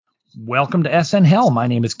Welcome to SNL. My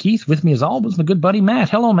name is Keith. With me, as always, my good buddy Matt.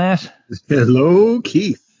 Hello, Matt. Hello,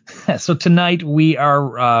 Keith. So tonight we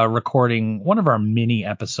are recording one of our mini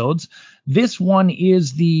episodes. This one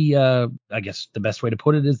is the best way to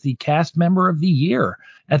put it is the cast member of the year.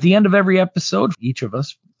 At the end of every episode, each of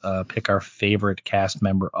us pick our favorite cast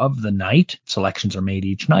member of the night. Selections are made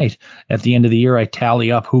each night. At the end of the year, I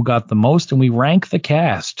tally up who got the most, and we rank the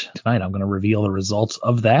cast. Tonight, I'm going to reveal the results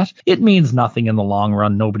of that. It means nothing in the long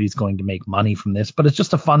run. Nobody's going to make money from this, but it's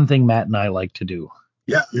just a fun thing Matt and I like to do.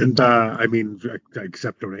 Yeah, and I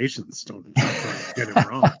accept donations. Don't get it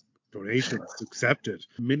wrong. Donations accepted.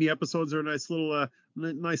 Mini episodes are a nice little,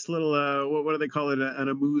 what do they call it? An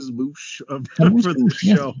amuse-bouche for the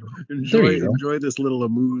show. Enjoy this little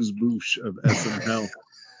amuse-bouche of SNL.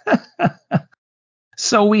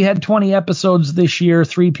 So we had 20 episodes this year.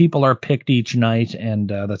 3 people are picked each night, and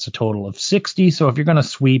that's a total of 60. So if you're going to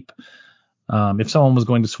sweep, if someone was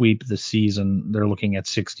going to sweep the season, they're looking at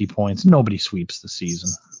 60 points. Nobody sweeps the season,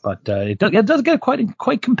 but it does get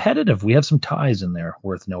quite competitive. We have some ties in there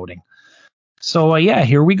worth noting. So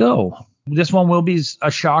here we go. This one will be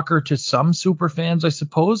a shocker to some super fans, I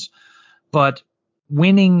suppose, but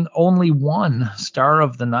winning only one star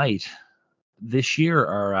of the night this year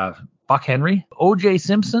are Buck Henry, O.J.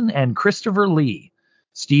 Simpson, and Christopher Lee,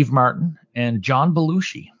 Steve Martin, and John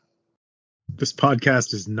Belushi. This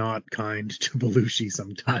podcast is not kind to Belushi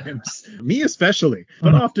sometimes. Me especially.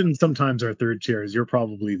 But sometimes our third chairs, you're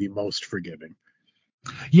probably the most forgiving.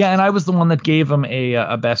 Yeah, and I was the one that gave him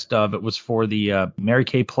a best of. It was for the Mary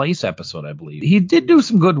Kay Place episode, I believe. He did do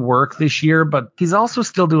some good work this year, but he's also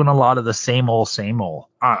still doing a lot of the same old.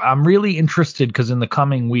 I'm really interested because in the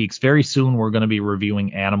coming weeks, very soon, we're going to be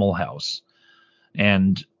reviewing Animal House.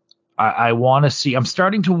 And I want to see. I'm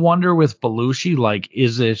starting to wonder with Belushi, like,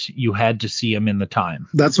 is it you had to see him in the time?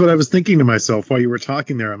 That's what I was thinking to myself while you were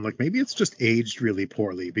talking there. I'm like, maybe it's just aged really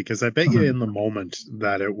poorly, because I bet you in the moment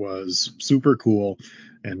that it was super cool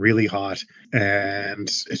and really hot,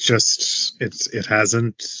 and it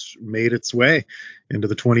hasn't made its way into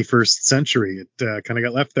the 21st century. It kind of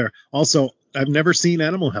got left there. Also, I've never seen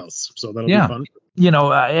Animal House, so that'll be fun.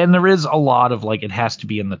 And there is a lot of like, it has to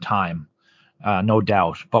be in the time. No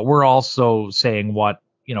doubt. But we're also saying what,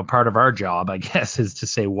 part of our job, I guess, is to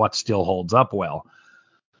say what still holds up well.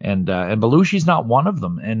 And Belushi's not one of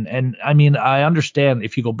them. And I mean, I understand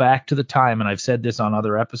if you go back to the time, and I've said this on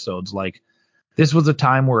other episodes, like this was a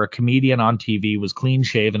time where a comedian on TV was clean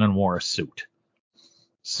shaven and wore a suit.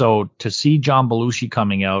 So to see John Belushi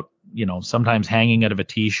coming out, sometimes hanging out of a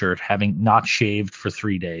T-shirt, having not shaved for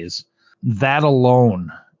 3 days, that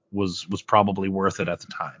alone was probably worth it at the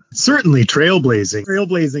time. Certainly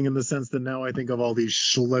trailblazing in the sense that now I think of all these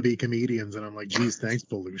schlubby comedians and I'm like, geez, thanks,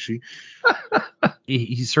 Belushi.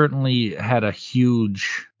 He certainly had a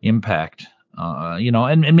huge impact,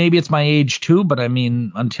 and maybe it's my age too, but I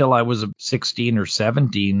mean, until I was 16 or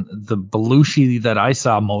 17, the Belushi that I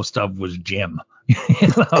saw most of was Jim.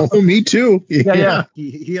 Oh, me too. Yeah.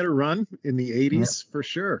 He had a run in the 80s for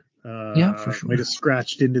sure. For sure. Might have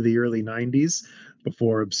scratched into the early 90s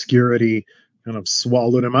before obscurity kind of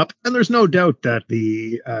swallowed him up. And there's no doubt that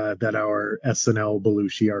that our SNL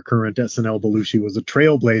Belushi, our current SNL Belushi, was a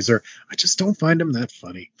trailblazer. I just don't find him that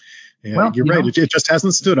funny. Yeah, well, you're right. It just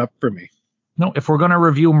hasn't stood up for me. No, if we're going to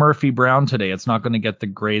review Murphy Brown today, it's not going to get the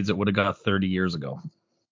grades it would have got 30 years ago.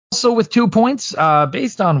 Also with 2 points,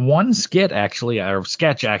 based on one sketch, is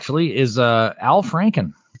Al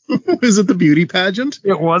Franken. Is it the beauty pageant?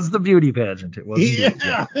 It was the beauty pageant. It was.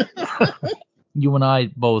 Yeah. You and I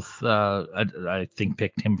both, I think,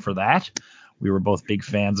 picked him for that. We were both big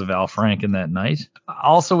fans of Al Franken that night.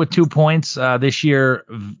 Also with 2 points this year,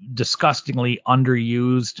 disgustingly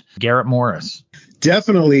underused Garrett Morris.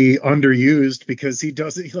 Definitely underused because he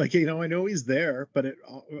doesn't, I know he's there, but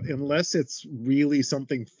unless it's really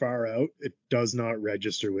something far out, it does not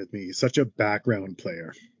register with me. He's such a background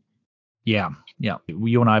player. Yeah.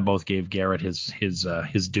 You and I both gave Garrett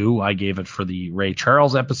his due. I gave it for the Ray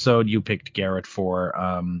Charles episode. You picked Garrett for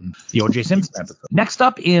the O.J. Simpson episode. Next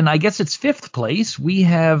up in, I guess it's 5th place, we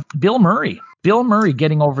have Bill Murray. Bill Murray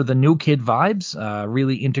getting over the new kid vibes,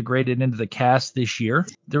 really integrated into the cast this year.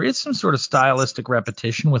 There is some sort of stylistic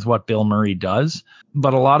repetition with what Bill Murray does,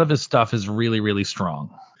 but a lot of his stuff is really, really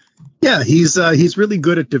strong. Yeah, he's really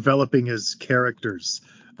good at developing his characters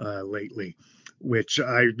lately, which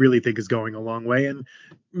I really think is going a long way. And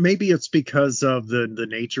maybe it's because of the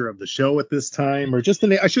nature of the show at this time, or just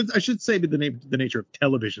I should say the nature of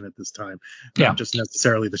television at this time, not just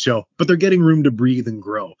necessarily the show. But they're getting room to breathe and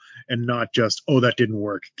grow, and not just, oh, that didn't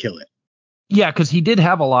work, kill it. Yeah, because he did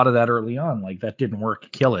have a lot of that early on. Like, that didn't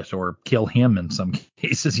work, kill it, or kill him in some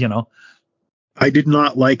cases, you know? I did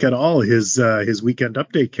not like at all his Weekend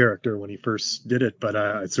Update character when he first did it, but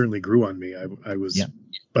it certainly grew on me. I Yeah. was,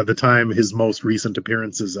 by the time his most recent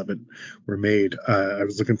appearances of it were made, I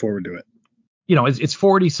was looking forward to it. You know, it's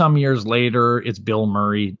 40 some years later. It's Bill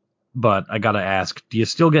Murray. But I got to ask, do you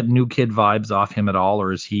still get New Kid vibes off him at all,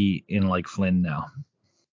 or is he in like Flynn now?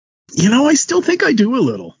 I still think I do a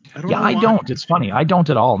little. I don't Yeah, know I why. don't. It's funny. I don't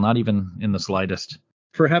at all, not even in the slightest.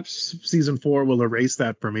 Perhaps season 4 will erase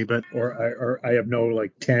that for me, but or I have no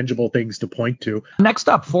like tangible things to point to. Next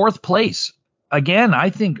up, fourth place. Again, I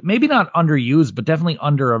think maybe not underused, but definitely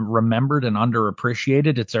under remembered and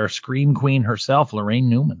underappreciated. It's our scream queen herself, Lorraine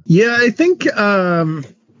Newman. Yeah, I think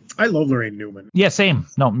I love Lorraine Newman. Yeah, same.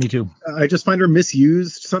 No, me too. I just find her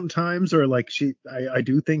misused sometimes, or like I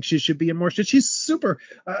do think she should be in more shit. She's super.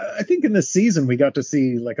 I think in this season we got to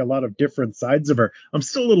see like a lot of different sides of her. I'm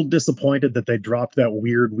still a little disappointed that they dropped that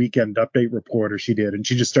weird Weekend Update reporter she did, and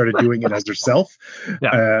she just started doing it as herself.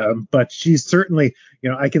 Yeah. But she's certainly,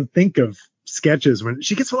 I can think of sketches when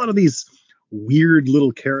she gets a lot of these weird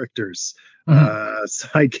little characters,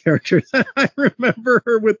 side characters. I remember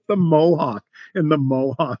her with the mohawk in the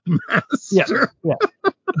Mohawk Master. Yeah.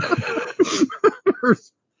 Her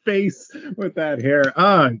face with that hair.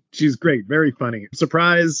 She's great. Very funny.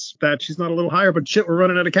 Surprised that she's not a little higher, but shit, we're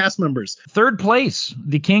running out of cast members. Third place,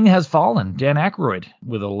 the king has fallen. Dan Aykroyd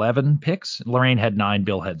with 11 picks. Lorraine had 9.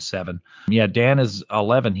 Bill had 7. Yeah, Dan is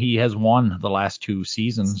 11. He has won the last 2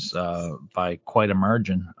 seasons by quite a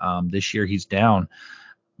margin. This year he's down.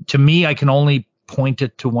 To me, I can only point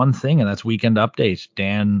it to one thing, and that's Weekend Update.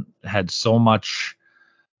 Dan had so much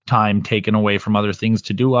time taken away from other things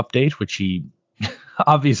to do Update, which he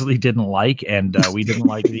obviously didn't like, and we didn't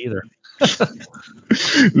like it either.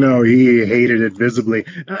 No, he hated it visibly.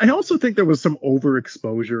 I also think there was some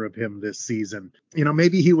overexposure of him this season.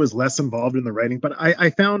 Maybe he was less involved in the writing, but I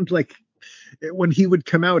found like when he would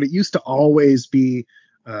come out, it used to always be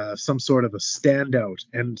some sort of a standout,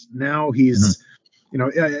 and now he's. I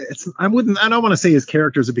don't want to say his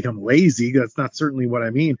characters have become lazy. That's not certainly what I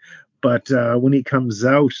mean. But when he comes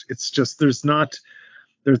out, it's just there's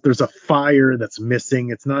a fire that's missing.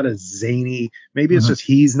 It's not as zany. Maybe it's just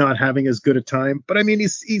he's not having as good a time. But I mean,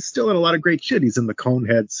 he's still in a lot of great shit. He's in the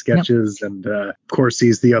Conehead sketches, and of course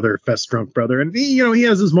he's the other Fest Drunk brother. And he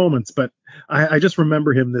has his moments. But I just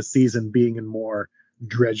remember him this season being in more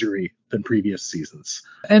drudgery than previous seasons.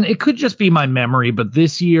 And it could just be my memory, but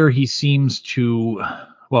this year he seems to,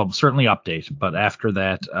 well, certainly Update, but after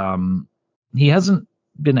that, he hasn't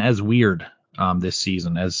been as weird this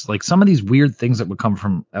season as like some of these weird things that would come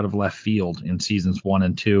from out of left field in seasons 1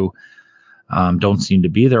 and 2 don't seem to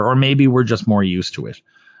be there, or maybe we're just more used to it.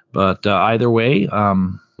 But either way,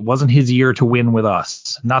 it wasn't his year to win with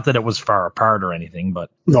us. Not that it was far apart or anything, but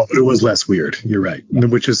no, it was less weird. You're right,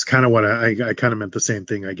 which is kind of what I kind of meant the same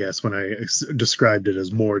thing, I guess, when I described it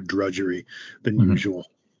as more drudgery than usual.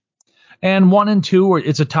 And 1 and 2,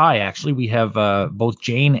 it's a tie, actually. We have both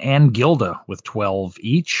Jane and Gilda with 12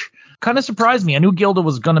 each. Kind of surprised me. I knew Gilda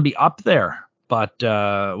was going to be up there, but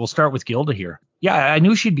we'll start with Gilda here. Yeah, I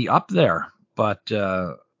knew she'd be up there, but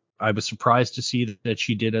I was surprised to see that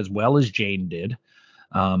she did as well as Jane did.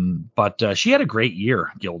 But she had a great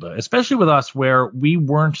year, Gilda, especially with us where we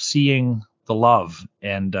weren't seeing the love.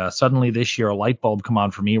 And suddenly this year, a light bulb come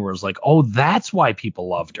on for me where it was like, oh, that's why people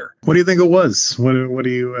loved her. What do you think it was? What do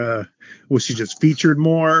you, was she just featured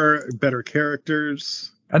more, better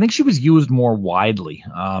characters? I think she was used more widely.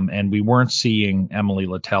 And we weren't seeing Emily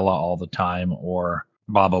Latella all the time or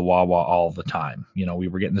Baba Wawa all the time. We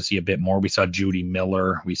were getting to see a bit more. We saw Judy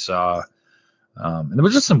Miller. We saw and there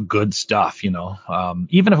was just some good stuff, even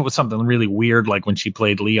if it was something really weird, like when she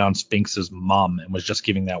played Leon Spinks's mom and was just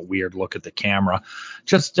giving that weird look at the camera.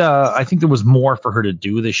 I think there was more for her to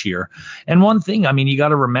do this year. And one thing, I mean, you got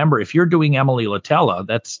to remember, if you're doing Emily Latella,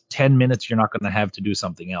 that's 10 minutes you're not going to have to do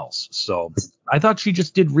something else. So I thought she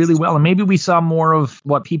just did really well. And maybe we saw more of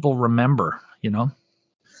what people remember,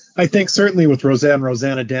 I think certainly with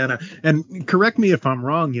Rosanna Dana, and correct me if I'm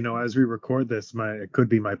wrong, as we record this, it could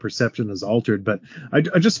be my perception is altered, but I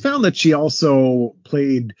just found that she also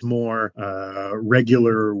played more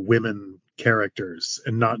regular women characters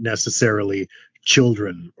and not necessarily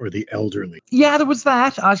children or the elderly. Yeah, there was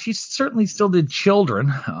that. She certainly still did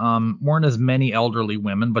children. Weren't as many elderly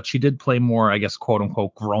women, but she did play more, I guess, quote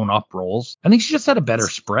unquote, grown up roles. I think she just had a better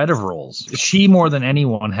spread of roles. She, more than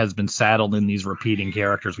anyone, has been saddled in these repeating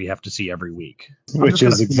characters we have to see every week, which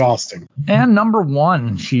is exhausting. And number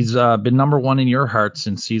 1, she's been number 1 in your heart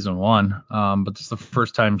since season 1. But this is the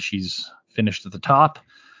first time she's finished at the top.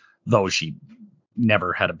 though she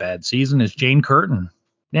never had a bad season, is Jane Curtin.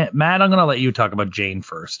 Matt, I'm going to let you talk about Jane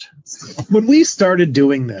first. When we started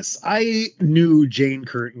doing this, I knew Jane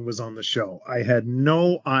Curtin was on the show. I had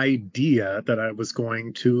no idea that I was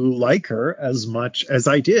going to like her as much as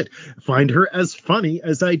I did, find her as funny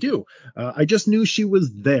as I do. I just knew she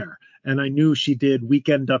was there. And I knew she did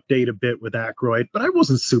Weekend Update a bit with Aykroyd, but I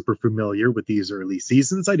wasn't super familiar with these early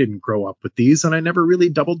seasons. I didn't grow up with these, and I never really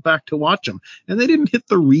doubled back to watch them. And they didn't hit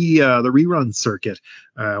the rerun circuit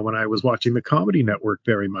when I was watching the Comedy Network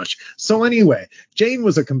very much. So anyway, Jane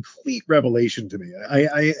was a complete revelation to me.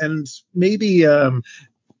 And maybe one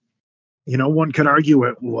could argue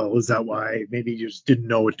it. Well, is that why maybe you just didn't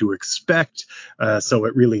know what to expect? So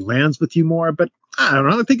it really lands with you more. But I don't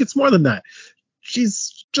know. I think it's more than that.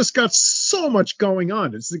 She's just got so much going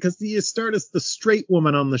on. It's because you start as the straight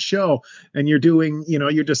woman on the show and you're doing,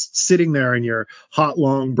 you're just sitting there in your hot,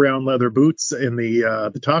 long brown leather boots in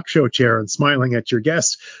the talk show chair and smiling at your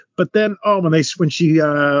guest. But then, when she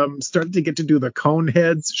started to get to do the cone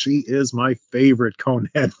heads, she is my favorite cone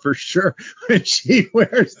head for sure. When she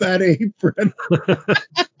wears that apron.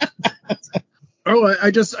 Oh, I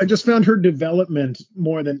just found her development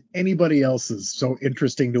more than anybody else's so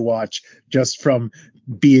interesting to watch, just from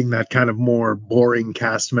being that kind of more boring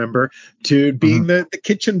cast member to being the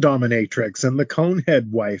kitchen dominatrix and the conehead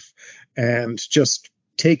wife, and just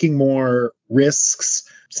taking more risks.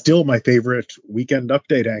 Still my favorite Weekend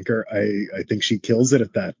Update anchor. I think she kills it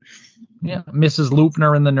at that. Yeah, Mrs.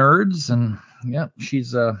 Loopner and the Nerds, and yeah,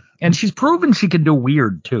 she's proven she can do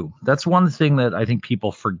weird too. That's one thing that I think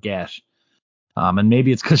people forget. And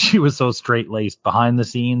maybe it's because she was so straight-laced behind the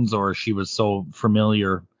scenes, or she was so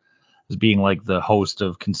familiar as being like the host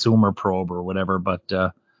of Consumer Probe or whatever.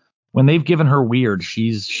 But when they've given her weird,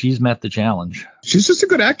 she's met the challenge. She's just a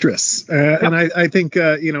good actress. Yep. And I think,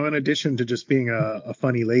 in addition to just being a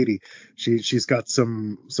funny lady, she's got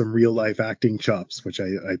some real-life acting chops, which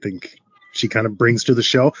I think she kind of brings to the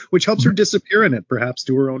show, which helps her disappear in it, perhaps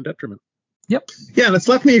to her own detriment. Yep. Yeah, and it's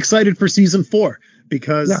left me excited for season 4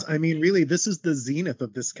 because, I mean, really, this is the zenith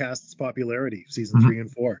of this cast's popularity, season 3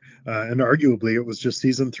 and 4. And arguably, it was just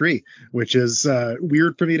season 3, which is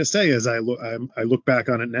weird for me to say as I look back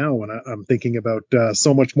on it now when I'm thinking about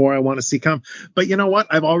so much more I want to see come. But you know what?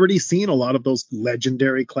 I've already seen a lot of those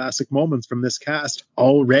legendary classic moments from this cast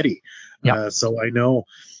already. Yep. So I know,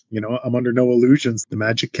 I'm under no illusions. The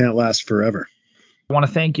magic can't last forever. I want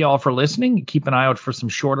to thank you all for listening. Keep an eye out for some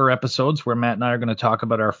shorter episodes where Matt and I are going to talk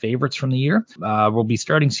about our favorites from the year. We'll be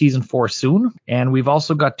starting season 4 soon. And we've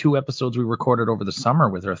also got 2 episodes we recorded over the summer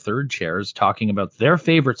with our third chairs talking about their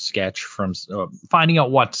favorite sketch from finding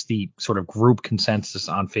out what's the sort of group consensus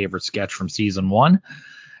on favorite sketch from season 1.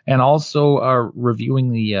 And also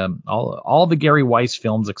reviewing the all the Gary Weiss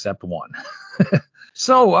films except one.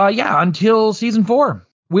 So, until season 4,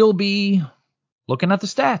 we'll be looking at the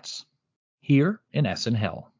stats here in SNL.